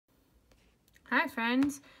Hi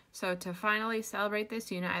friends! So to finally celebrate this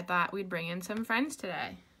unit, I thought we'd bring in some friends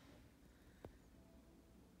today.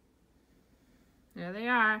 There they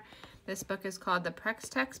are. This book is called the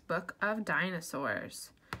Prextex Book of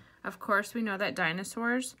Dinosaurs. Of course, we know that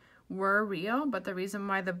dinosaurs were real, but the reason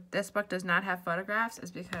why this book does not have photographs is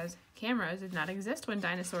because cameras did not exist when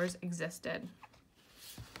dinosaurs existed.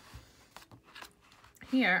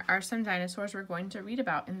 Here are some dinosaurs we're going to read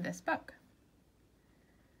about in this book.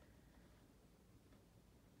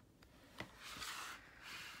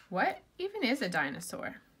 What even is a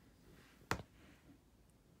dinosaur?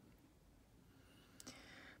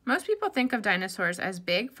 Most people think of dinosaurs as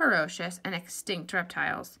big, ferocious, and extinct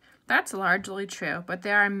reptiles. That's largely true, but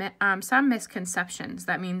there are some misconceptions.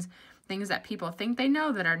 That means things that people think they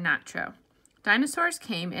know that are not true. Dinosaurs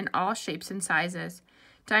came in all shapes and sizes.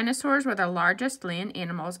 Dinosaurs were the largest land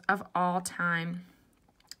animals of all time,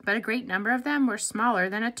 but a great number of them were smaller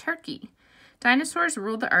than a turkey. Dinosaurs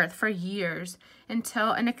ruled the earth for years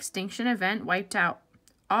until an extinction event wiped out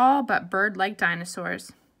all but bird-like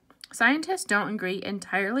dinosaurs. Scientists don't agree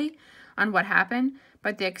entirely on what happened,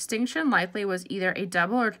 but the extinction likely was either a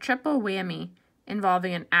double or triple whammy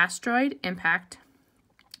involving an asteroid impact,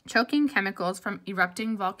 choking chemicals from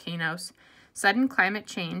erupting volcanoes, sudden climate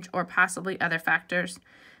change, or possibly other factors.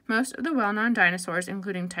 Most of the well-known dinosaurs,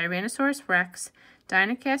 including Tyrannosaurus rex,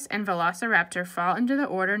 Deinonychus, and Velociraptor, fall into the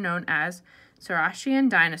order known as Saurian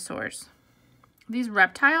dinosaurs. These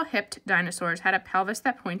reptile-hipped dinosaurs had a pelvis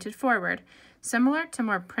that pointed forward, similar to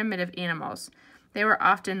more primitive animals. They were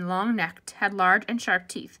often long-necked, had large and sharp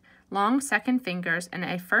teeth, long second fingers, and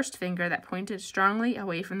a first finger that pointed strongly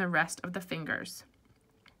away from the rest of the fingers.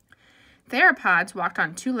 Theropods walked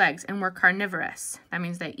on two legs and were carnivorous. That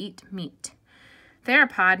means they eat meat.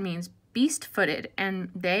 Theropod means beast-footed,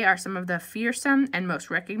 and they are some of the fearsome and most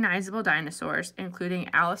recognizable dinosaurs, including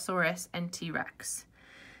Allosaurus and T-Rex.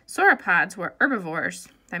 Sauropods were herbivores.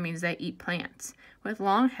 That means they eat plants, with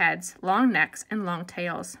long heads, long necks, and long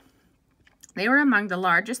tails. They were among the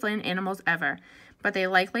largest land animals ever, but they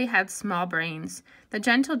likely had small brains. The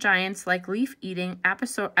gentle giants like leaf-eating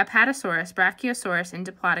Apatosaurus, Brachiosaurus, and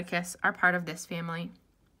Diplodocus are part of this family.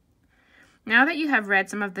 Now that you have read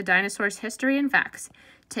some of the dinosaurs' history and facts,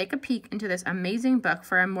 take a peek into this amazing book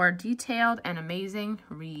for a more detailed and amazing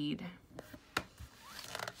read.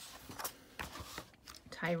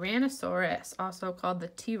 Tyrannosaurus, also called the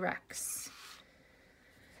T-Rex.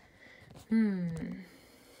 There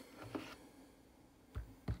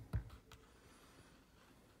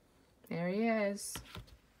he is.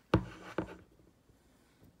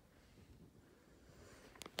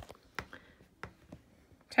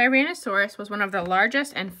 Tyrannosaurus was one of the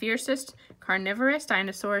largest and fiercest carnivorous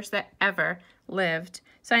dinosaurs that ever lived.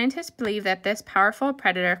 Scientists believe that this powerful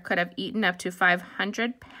predator could have eaten up to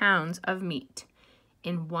 500 pounds of meat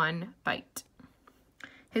in one bite.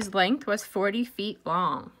 His length was 40 feet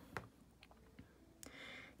long.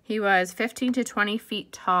 He was 15 to 20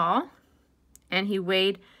 feet tall, and he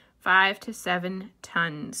weighed 5 to 7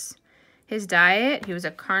 tons. His diet, he was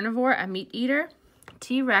a carnivore, a meat eater.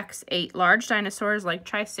 T-Rex ate large dinosaurs like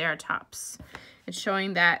Triceratops. It's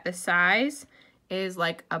showing that the size is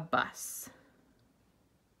like a bus.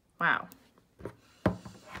 Wow.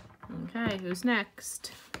 Okay, who's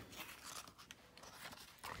next?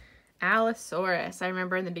 Allosaurus. I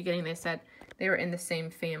remember in the beginning they said they were in the same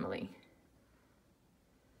family.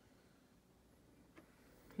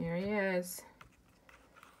 Here he is.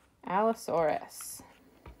 Allosaurus.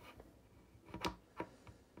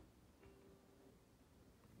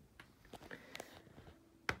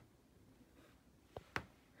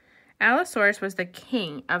 Allosaurus was the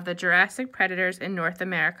king of the Jurassic predators in North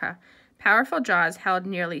America. Powerful jaws held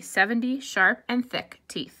nearly 70 sharp and thick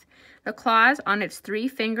teeth. The claws on its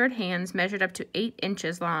 3-fingered hands measured up to 8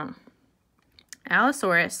 inches long.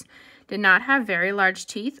 Allosaurus did not have very large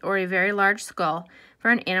teeth or a very large skull for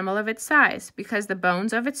an animal of its size. Because the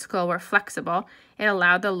bones of its skull were flexible, it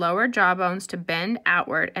allowed the lower jaw bones to bend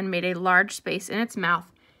outward and made a large space in its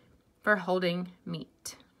mouth for holding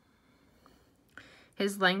meat.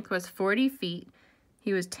 His length was 40 feet.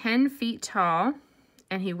 He was 10 feet tall,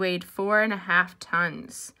 and he weighed 4.5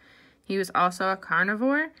 tons. He was also a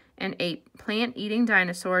carnivore and ate plant-eating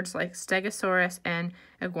dinosaurs like Stegosaurus and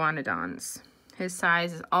iguanodons. His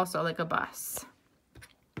size is also like a bus.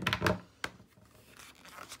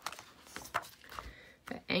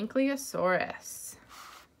 The Ankylosaurus.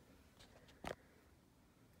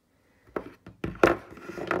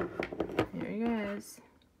 There he is.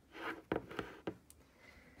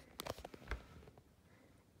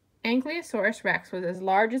 Ankylosaurus rex was as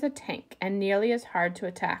large as a tank and nearly as hard to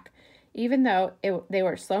attack. even though they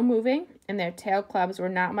were slow-moving and their tail clubs were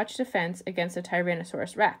not much defense against a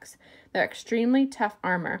Tyrannosaurus rex. Their extremely tough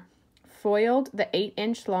armor foiled the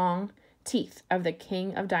 8-inch long teeth of the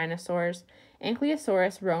king of dinosaurs.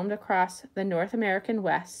 Ankylosaurus roamed across the North American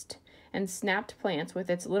West and snapped plants with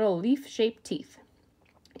its little leaf-shaped teeth.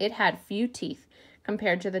 It had few teeth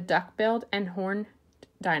compared to the duck-billed and horned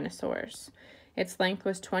dinosaurs. Its length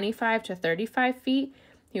was 25 to 35 feet.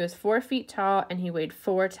 He was 4 feet tall, and he weighed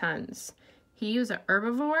 4 tons. He was an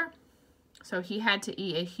herbivore, so he had to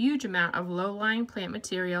eat a huge amount of low-lying plant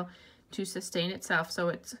material to sustain itself, so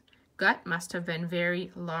its gut must have been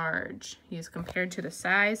very large. He is compared to the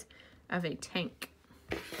size of a tank.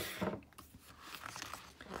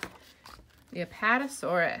 The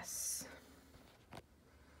Apatosaurus.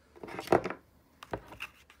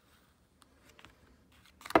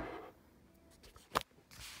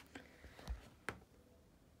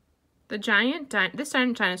 This giant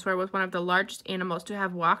dinosaur was one of the largest animals to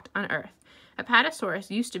have walked on Earth.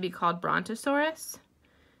 Apatosaurus used to be called Brontosaurus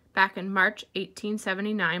back in March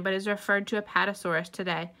 1879, but is referred to Apatosaurus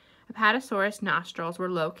today. Apatosaurus nostrils were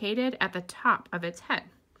located at the top of its head.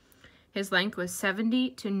 His length was 70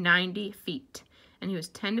 to 90 feet, and he was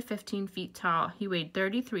 10 to 15 feet tall. He weighed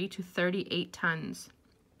 33 to 38 tons.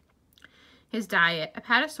 His diet: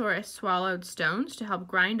 Apatosaurus swallowed stones to help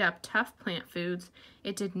grind up tough plant foods.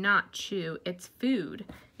 It did not chew its food.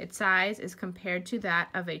 Its size is compared to that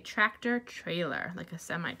of a tractor trailer, like a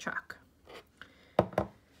semi-truck.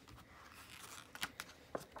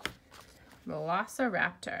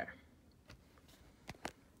 Velociraptor.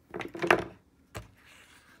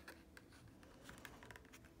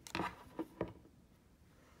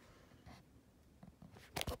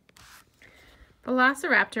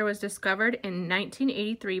 Velociraptor was discovered in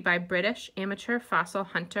 1983 by British amateur fossil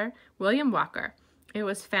hunter William Walker. It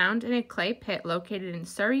was found in a clay pit located in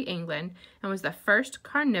Surrey, England, and was the first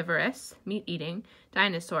carnivorous, meat-eating,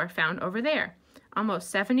 dinosaur found over there.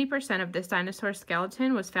 Almost 70% of this dinosaur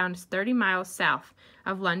skeleton was found 30 miles south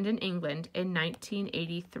of London, England in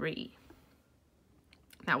 1983.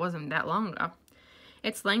 That wasn't that long ago.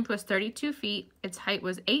 Its length was 32 feet, its height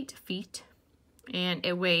was 8 feet, and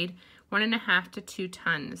it weighed 1.5 to 2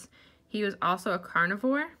 tons. He was also a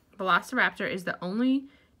carnivore. Velociraptor is the only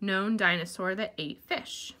known dinosaur that ate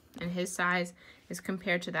fish, and his size is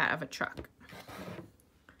compared to that of a truck.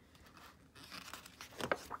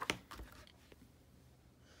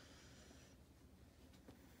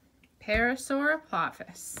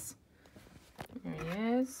 Parasaurolophus. There he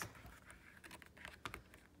is.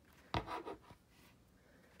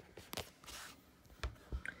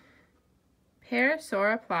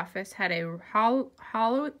 Parasaurolophus had a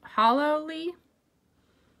hollowly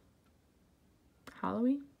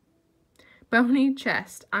bony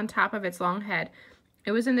chest on top of its long head.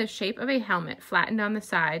 It was in the shape of a helmet, flattened on the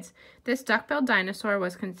sides. This duck-billed dinosaur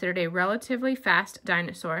was considered a relatively fast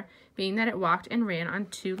dinosaur, being that it walked and ran on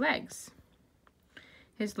 2 legs.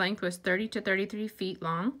 His length was 30 to 33 feet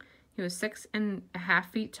long. He was 6.5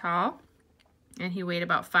 feet tall, and he weighed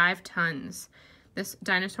about 5 tons. This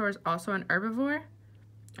dinosaur is also an herbivore,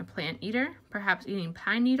 a plant eater, perhaps eating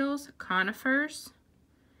pine needles, conifers,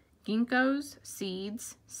 ginkgos,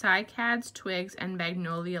 seeds, cycads, twigs, and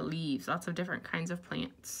magnolia leaves. Lots of different kinds of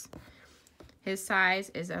plants. His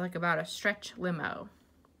size is like about a stretch limo.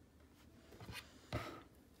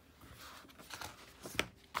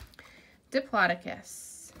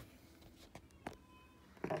 Diplodocus.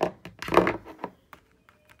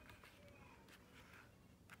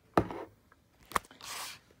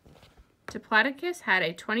 Diplodocus had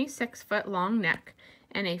a 26-foot long neck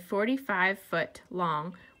and a 45-foot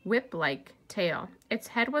long whip-like tail. Its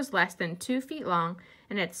head was less than 2 feet long,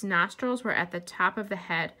 and its nostrils were at the top of the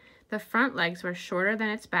head. The front legs were shorter than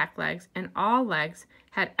its back legs, and all legs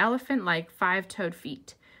had elephant-like 5-toed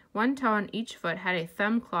feet. 1 toe on each foot had a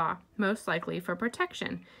thumb claw, most likely for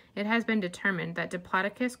protection. It has been determined that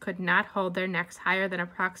Diplodocus could not hold their necks higher than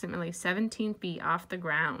approximately 17 feet off the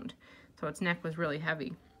ground, so its neck was really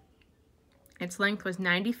heavy. Its length was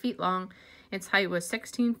 90 feet long, its height was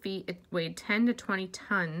 16 feet, it weighed 10 to 20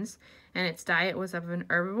 tons, and its diet was of an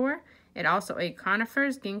herbivore. It also ate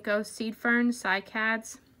conifers, ginkgos, seed ferns,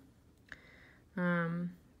 cycads,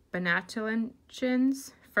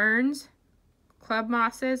 bonatulichens, ferns, club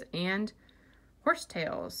mosses, and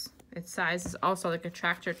horsetails. Its size is also like a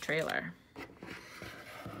tractor trailer.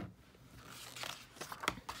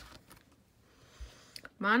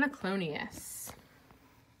 Monoclonius.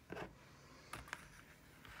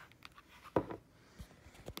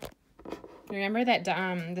 Remember that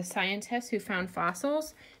the scientists who found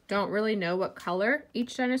fossils don't really know what color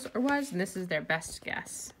each dinosaur was, and this is their best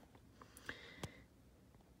guess.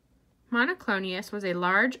 Monoclonius was a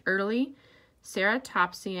large early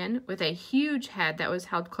ceratopsian with a huge head that was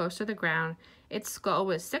held close to the ground. Its skull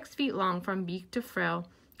was 6 feet long from beak to frill.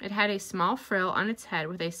 It had a small frill on its head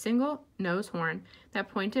with a single nose horn that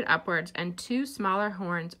pointed upwards and 2 smaller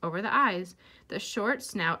horns over the eyes. The short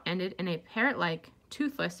snout ended in a parrot-like,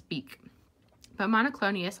 toothless beak. But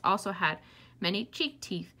Monoclonius also had many cheek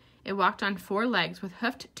teeth. It walked on 4 legs with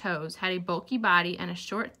hoofed toes, had a bulky body, and a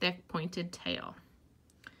short, thick, pointed tail.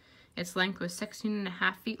 Its length was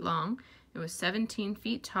 16.5 feet long. It was 17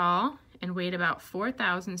 feet tall and weighed about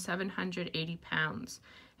 4,780 pounds.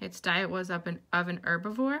 Its diet was of an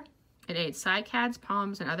herbivore. It ate cycads,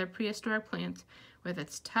 palms, and other prehistoric plants. With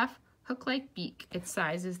its tough, hook-like beak, its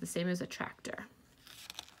size is the same as a tractor.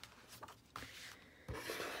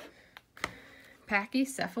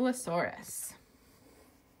 Pachycephalosaurus.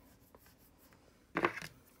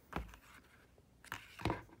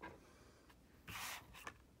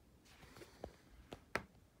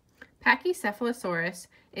 Pachycephalosaurus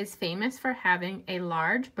is famous for having a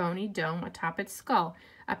large bony dome atop its skull,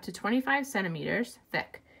 up to 25 centimeters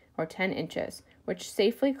thick, or 10 inches, which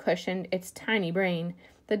safely cushioned its tiny brain.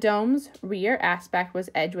 The dome's rear aspect was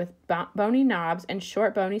edged with bony knobs and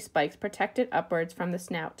short bony spikes protected upwards from the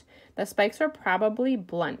snout. The spikes were probably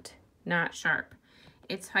blunt, not sharp.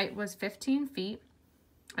 Its height was 15 feet.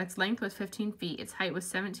 Its length was 15 feet. Its height was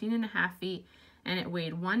 17.5 feet, and it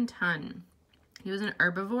weighed 1 ton. He was an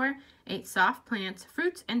herbivore, ate soft plants,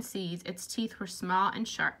 fruits, and seeds. Its teeth were small and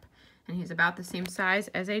sharp, and he's about the same size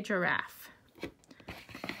as a giraffe. A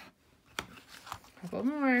couple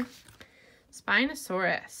more.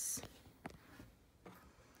 Spinosaurus.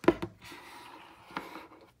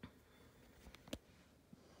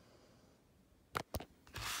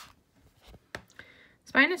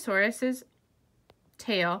 Spinosaurus's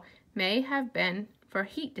tail may have been for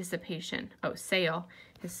heat dissipation. Oh, sail.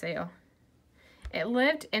 His sail. It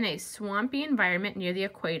lived in a swampy environment near the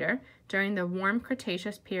equator during the warm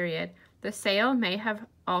Cretaceous period. The sail may have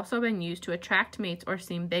also been used to attract mates or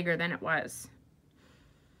seem bigger than it was.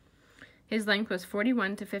 His length was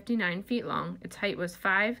 41 to 59 feet long. Its height was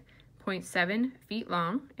 5.7 feet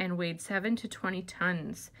long and weighed 7 to 20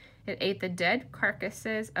 tons. It ate the dead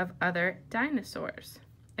carcasses of other dinosaurs.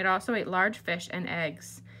 It also ate large fish and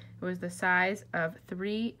eggs. It was the size of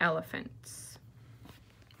 3 elephants.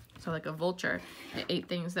 So like a vulture, it ate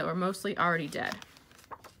things that were mostly already dead.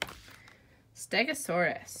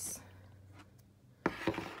 Stegosaurus.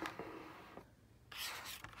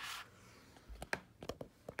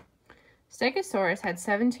 Stegosaurus had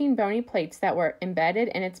 17 bony plates that were embedded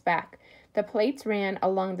in its back. The plates ran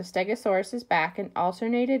along the Stegosaurus's back and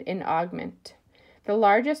alternated in augment. The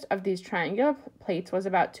largest of these triangular plates was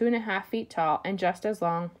about 2.5 feet tall and just as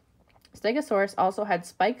long. Stegosaurus also had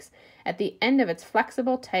spikes at the end of its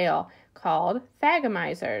flexible tail called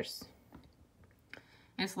thagomizers.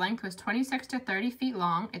 Its length was 26 to 30 feet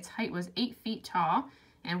long. Its height was 8 feet tall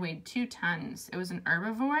and weighed 2 tons. It was an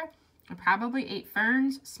herbivore. It probably ate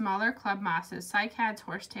ferns, smaller club mosses, cycads,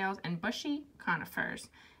 horsetails, and bushy conifers.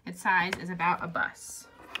 Its size is about a bus.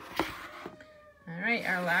 All right,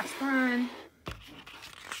 our last one.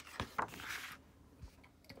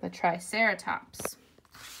 The Triceratops.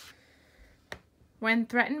 When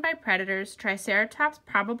threatened by predators, Triceratops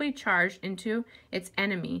probably charged into its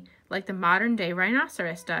enemy like the modern-day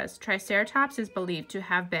rhinoceros does. Triceratops is believed to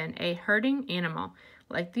have been a herding animal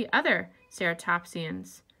like the other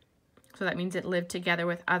ceratopsians. So that means it lived together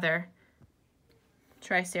with other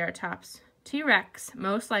Triceratops. T-Rex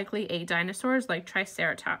most likely ate dinosaurs like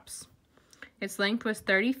Triceratops. Its length was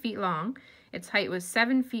 30 feet long. Its height was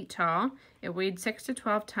 7 feet tall. It weighed 6 to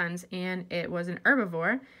 12 tons, and it was an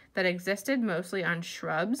herbivore that existed mostly on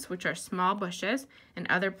shrubs, which are small bushes, and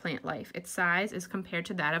other plant life. Its size is compared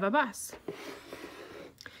to that of a bus.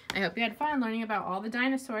 I hope you had fun learning about all the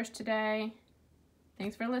dinosaurs today.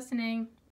 Thanks for listening.